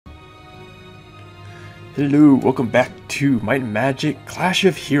Hello, welcome back to Might and Magic Clash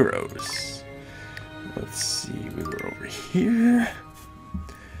of Heroes. Let's see, we were over here.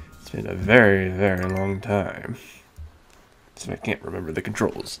 It's been a very, very long time. So I can't remember the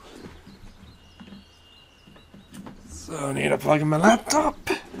controls. So I need to plug in my laptop.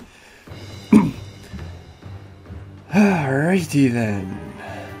 Alrighty then.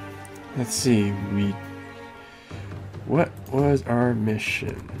 Let's see, what was our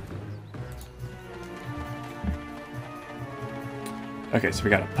mission? Okay, so we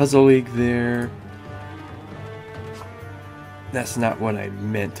got a puzzle league there. That's not what I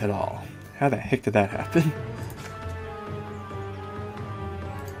meant at all. How the heck did that happen?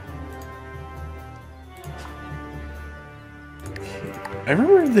 I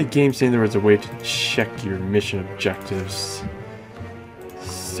remember the game saying there was a way to check your mission objectives.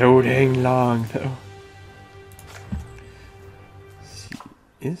 So dang long, though.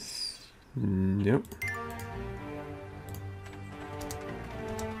 Let's see. Nope.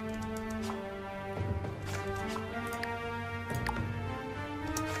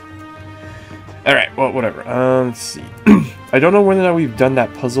 Alright, well, whatever. Let's see. I don't know whether or not we've done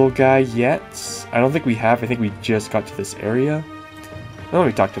that puzzle guy yet. I don't think we have. I think we just got to this area. Oh,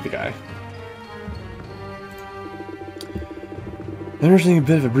 we talked to the guy. I'm nursing a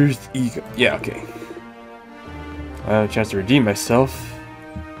bit of a bruised ego. Yeah, okay. I have a chance to redeem myself.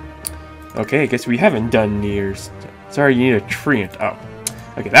 Okay, I guess we haven't done nears. Sorry, you need a treant. Oh.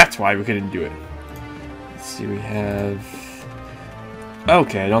 Okay, that's why we couldn't do it. Let's see, we have...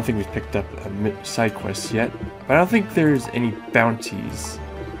 Okay, I don't think we've picked up a side quest yet. But I don't think there's any bounties.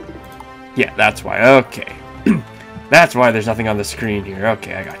 Yeah, that's why. Okay. That's why there's nothing on the screen here.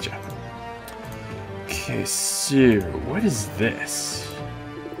 Okay, I gotcha. Okay, so what is this?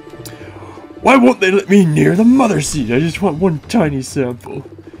 Why won't they let me near the mother seed? I just want one tiny sample.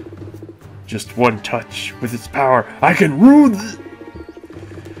 Just one touch. With its power, I can rule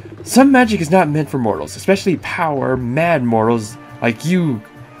Some magic is not meant for mortals, especially power mad mortals like you,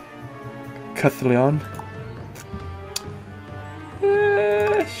 Cuthleon.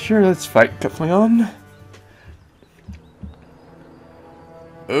 Sure, let's fight Cuthleon.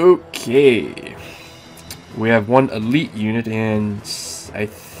 Okay. We have one elite unit and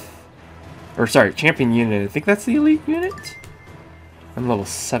champion unit. I think that's the elite unit. I'm level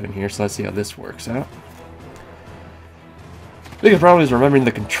 7 here, so let's see how this works out. The biggest problem is remembering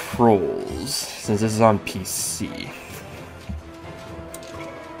the controls, since this is on PC.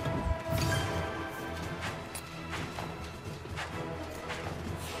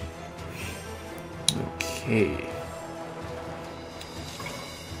 Okay.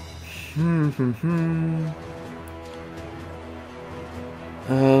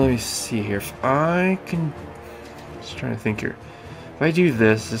 Let me see here. If I can... Just trying to think here. If I do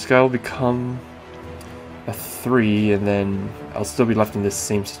this, this guy will become a 3, and then I'll still be left in this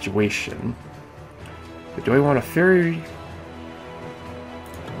same situation. But do I want a fairy?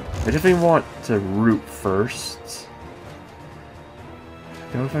 I definitely want to root first.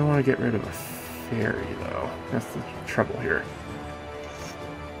 I don't know if I want to get rid of a fairy, though. That's the trouble here.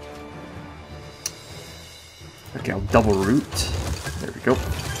 Okay, I'll double root. There we go.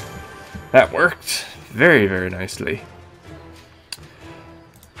 That worked very, very nicely.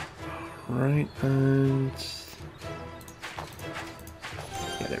 Right, and...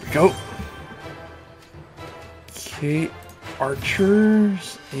 yeah, there we go. Okay,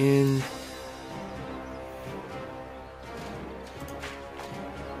 archers in...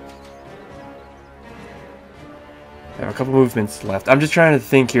 I have a couple movements left. I'm just trying to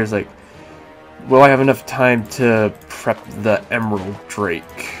think here, it's like, will I have enough time to prep the Emerald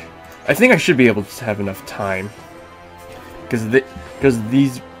Drake? I think I should be able to have enough time. Because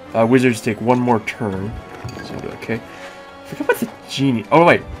these wizards take one more turn. So I'll be okay. I forget about the genie. Oh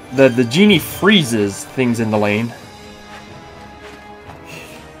wait, the genie freezes things in the lane.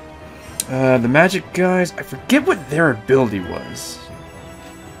 The magic guys, I forget what their ability was.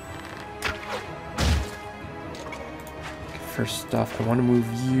 First off, I want to move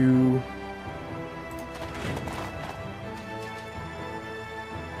you.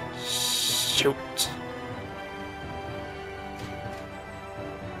 Shoot.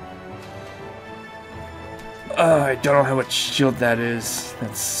 I don't know how much shield that is.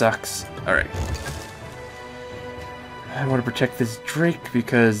 That sucks. Alright. I want to protect this Drake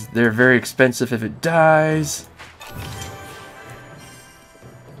because they're very expensive if it dies.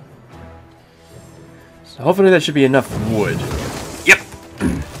 So hopefully that should be enough wood. Yep.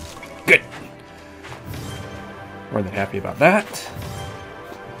 Good. More than happy about that.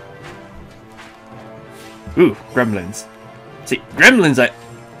 Ooh, gremlins. See, gremlins,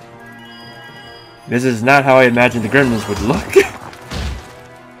 This is not how I imagined the gremlins would look.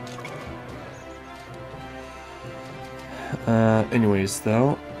 Anyways,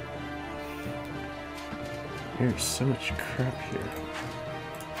 though. There's so much crap here.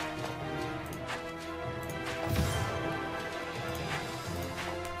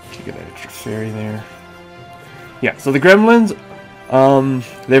 Okay, get that extra fairy there. Yeah, so the gremlins,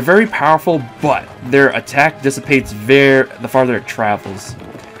 they're very powerful, but their attack dissipates the farther it travels.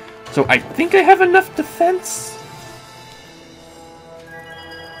 So I think I have enough defense.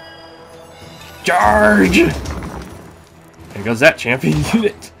 Charge! There goes that champion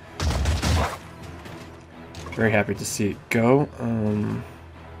unit. Very happy to see it go.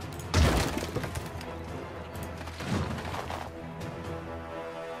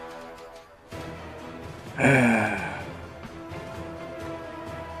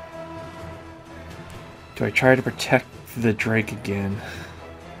 Do I try to protect the Drake again?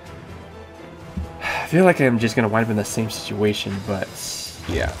 I feel like I'm just going to wind up in the same situation, but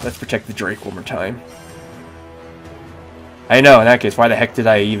yeah, let's protect the Drake one more time. I know, in that case, why the heck did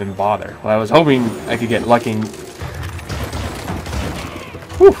I even bother? Well, I was hoping I could get lucky.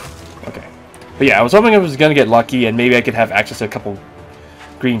 Whew. Okay. But yeah, I was hoping I was going to get lucky, and maybe I could have access to a couple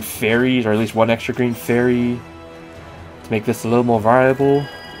green fairies, or at least one extra green fairy, to make this a little more viable.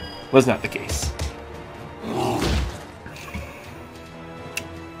 Was not the case.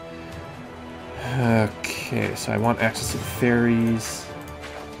 Okay, so I want access to the fairies.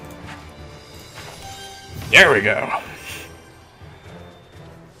 There we go.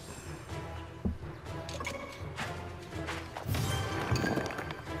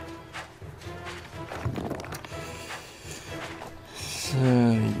 So,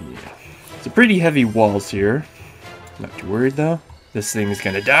 yeah. It's pretty heavy walls here. Not too worried though. This thing is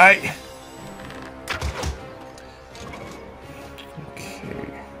gonna die. Okay.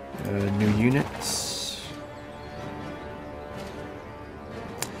 New units.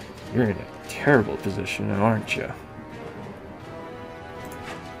 You're in a terrible position now, aren't you?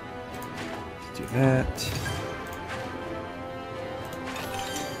 Let's do that.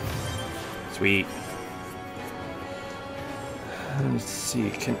 Sweet. Let's see,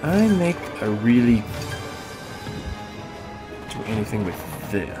 can I make a really do anything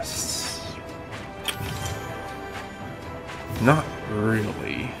with this? Not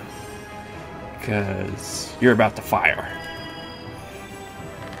really, because you're about to fire.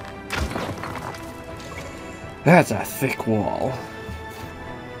 That's a thick wall.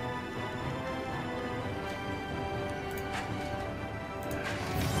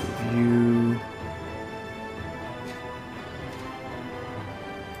 You.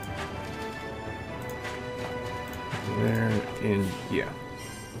 There in yeah.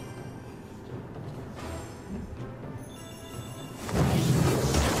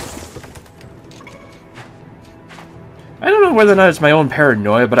 I don't know whether or not it's my own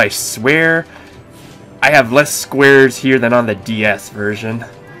paranoia, but I swear I have less squares here than on the DS version.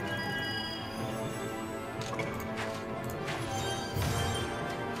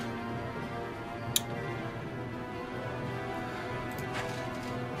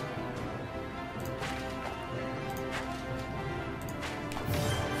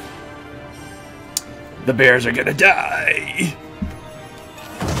 The bears are gonna die!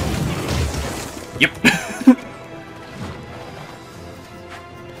 Yep.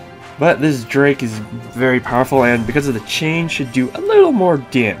 But this Drake is very powerful, and because of the chain, should do a little more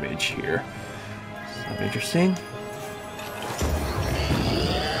damage here. So interesting.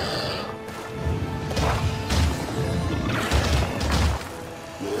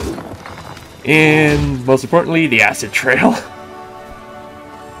 And most importantly, the acid trail.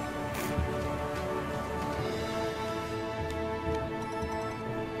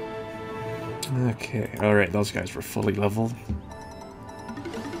 Okay, alright, those guys were fully leveled.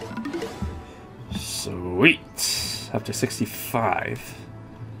 Sweet! Up to 65.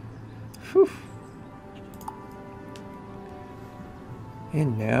 Whew.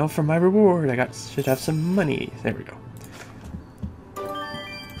 And now for my reward, should have some money. There we go.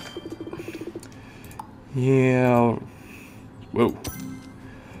 Yeah. Whoa.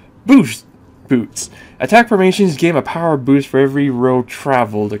 Boost! Boots. Attack formations gain a power boost for every row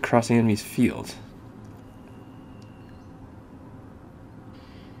traveled across the enemy's field.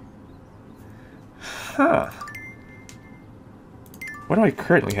 Huh. What do I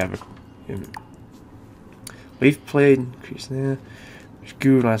currently have? Leaf Blade, increase that.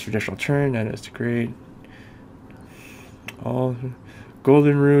 Goo lasts for additional turn, that is great. All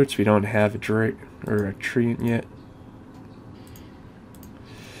golden roots, we don't have a drake or a tree yet.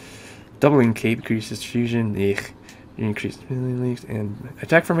 Doubling cape increases fusion. Ugh. increased melee leaks, and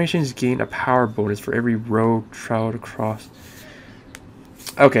attack formations gain a power bonus for every row traveled across.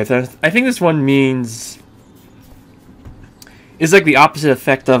 Okay, so I think this one means it's like the opposite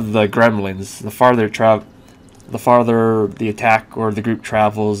effect of the gremlins. The farther the attack or the group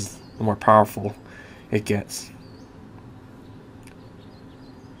travels, the more powerful it gets.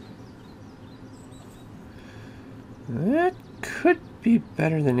 That could be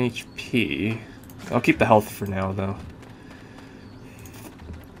better than HP. I'll keep the health for now, though.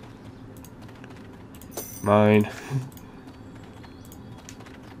 Mine.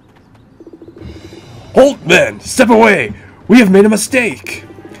 Halt, men! Step away! We have made a mistake!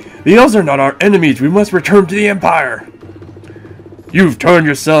 The elves are not our enemies. We must return to the Empire. You've turned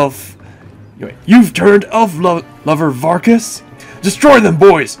elf lover Varkas? Destroy them,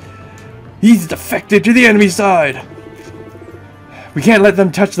 boys! He's defected to the enemy side! We can't let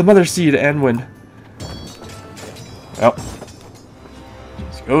them touch the mother seed, Anwin. Well,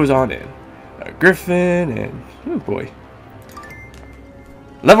 just goes on in. A griffin and... oh boy.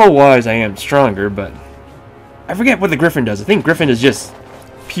 Level-wise, I am stronger, but... I forget what the griffin does. I think griffin is just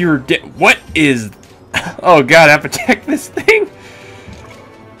pure what is... oh god, I have to check this thing?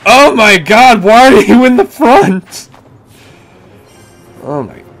 Oh my god, why are you in the front? Oh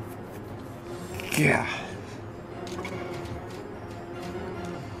my... god.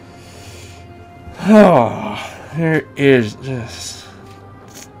 Oh, there is just...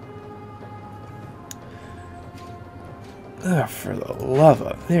 oh, for the love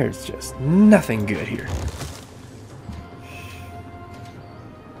of... there's just nothing good here.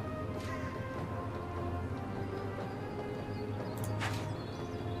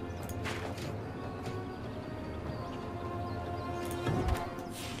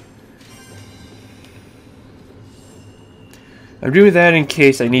 I'm doing that in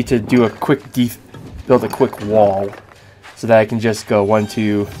case I need to do a quick build a quick wall, so that I can just go 1,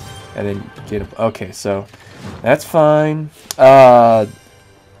 2, and then get up. Okay, so that's fine.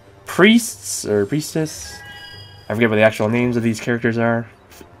 Priests or priestess, I forget what the actual names of these characters are.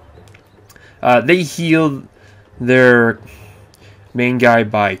 They heal their main guy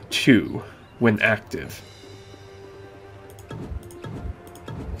by 2 when active.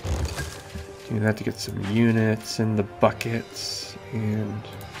 You have to get some units in the buckets and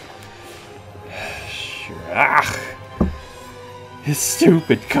sure. His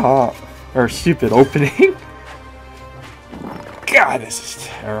stupid stupid opening. God, this is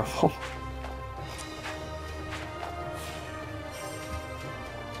terrible.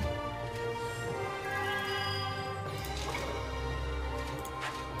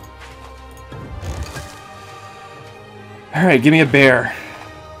 All right, give me a bear.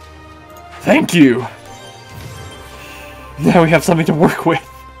 Thank you! Now we have something to work with.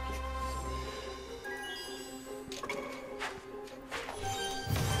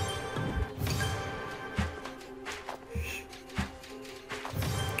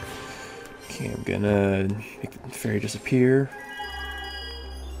 Okay, I'm gonna make the fairy disappear.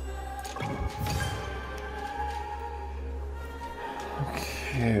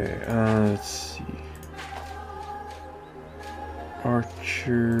 Okay, let's see.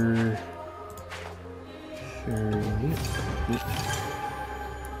 Archer...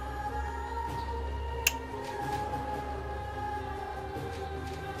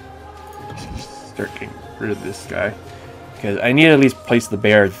 start getting rid of this guy because I need to at least place the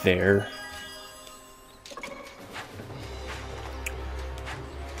bear there.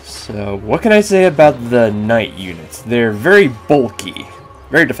 So what can I say about the knight units? They're very bulky,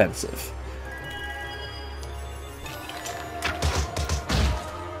 very defensive.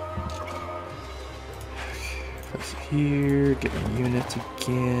 Here, get my units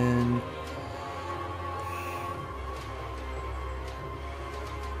again.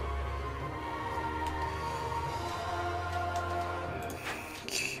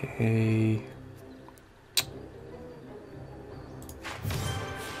 Okay.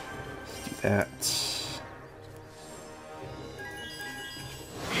 Let's do that.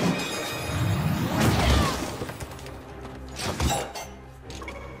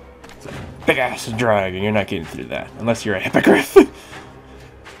 Big ass dragon, you're not getting through that unless you're a hippogriff.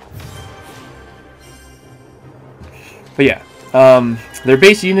 But yeah, their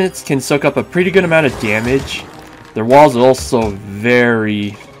base units can soak up a pretty good amount of damage. Their walls are also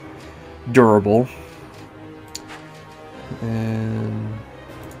very durable, and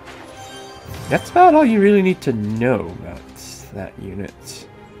that's about all you really need to know about that unit.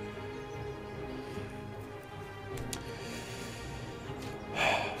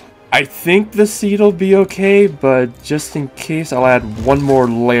 I think the seed will be okay, but just in case, I'll add one more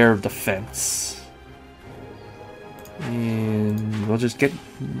layer of defense. And we'll just get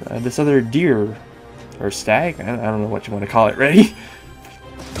this other deer. Or stag? I don't know what you want to call it. Ready?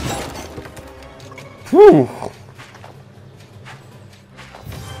 Whew!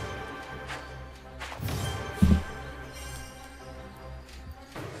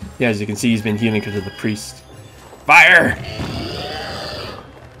 Yeah, as you can see, he's been healing because of the priest. Fire!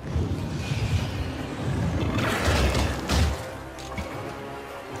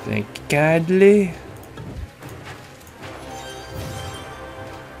 Thank godly.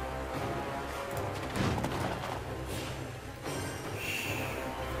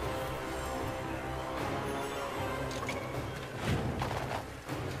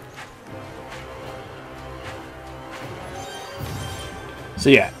 So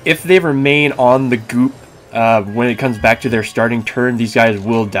yeah, if they remain on the goop when it comes back to their starting turn, these guys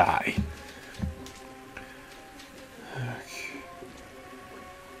will die.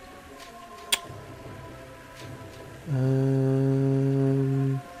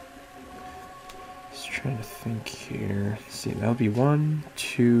 Just trying to think here. Let's see, that'll be 1,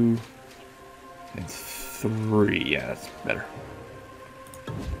 2, and 3. Yeah, that's better.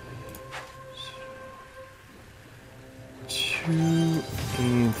 2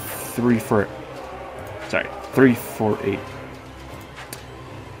 and 3 for... Sorry, 3, 4, 8.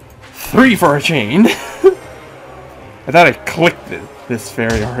 3 for a chain! I thought I clicked this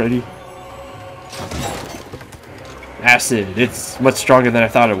fairy already. Acid. It's much stronger than I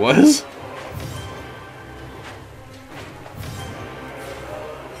thought it was.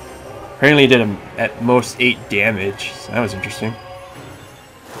 Apparently it did at most 8 damage. So that was interesting.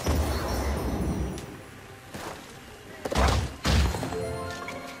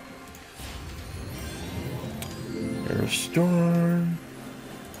 Storm,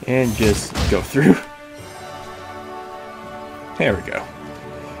 and just go through. There we go.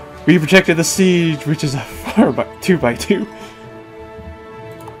 We protected the siege, which is a 2x2.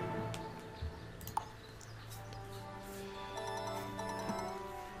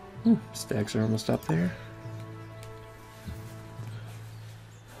 Stacks are almost up there.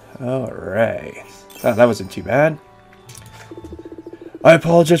 Alright. Oh, that wasn't too bad. I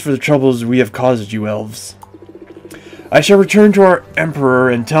apologize for the troubles we have caused you, elves. I shall return to our Emperor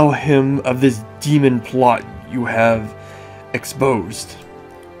and tell him of this demon plot you have exposed.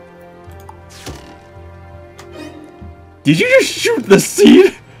 Did you just shoot the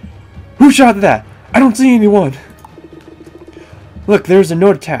seed? Who shot that? I don't see anyone. Look, there's a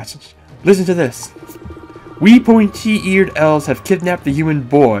note attached. Listen to this. We pointy-eared elves have kidnapped the human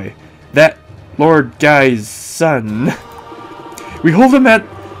boy, that Lord Guy's son. We hold him at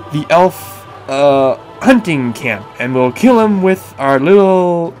the elf, hunting camp, and we'll kill him with our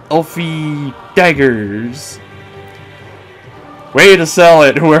little elfie daggers. Way to sell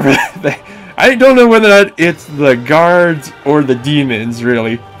it, whoever I don't know whether that it's the guards or the demons,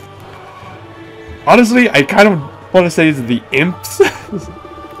 really. Honestly, I kind of want to say it's the imps.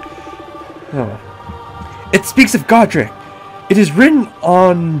 Oh. It speaks of Godric. It is written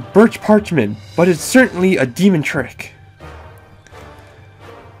on birch parchment, but it's certainly a demon trick.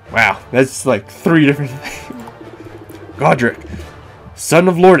 Wow, that's like 3 different things. Godric, son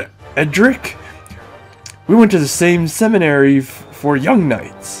of Lord Edric. We went to the same seminary for young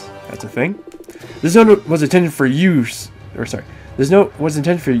knights. That's a thing. This note was intended for you, This note was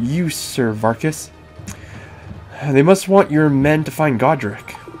intended for you, Sir Varkas. They must want your men to find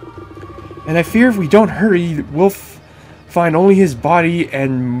Godric. And I fear if we don't hurry, we'll find only his body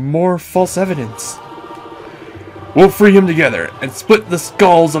and more false evidence. We'll free him together and split the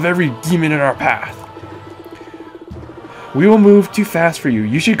skulls of every demon in our path. We will move too fast for you.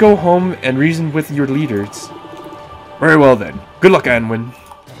 You should go home and reason with your leaders. Very well then. Good luck, Anwin.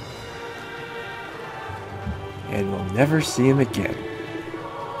 And we'll never see him again.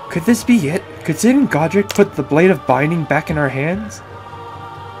 Could this be it? Could Sid and Godric put the Blade of Binding back in our hands?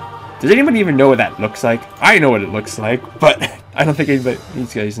 Does anyone even know what that looks like? I know what it looks like, but I don't think anybody,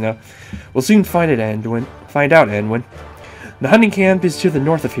 these guys know. We'll soon find it, Anduin. Find out, Anwin. The hunting camp is to the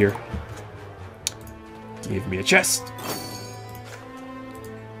north of here. Give me a chest.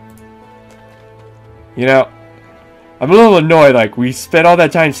 You know, I'm a little annoyed, like, we spent all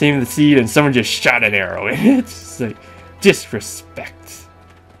that time saving the seed and someone just shot an arrow in it. It's just like, disrespect.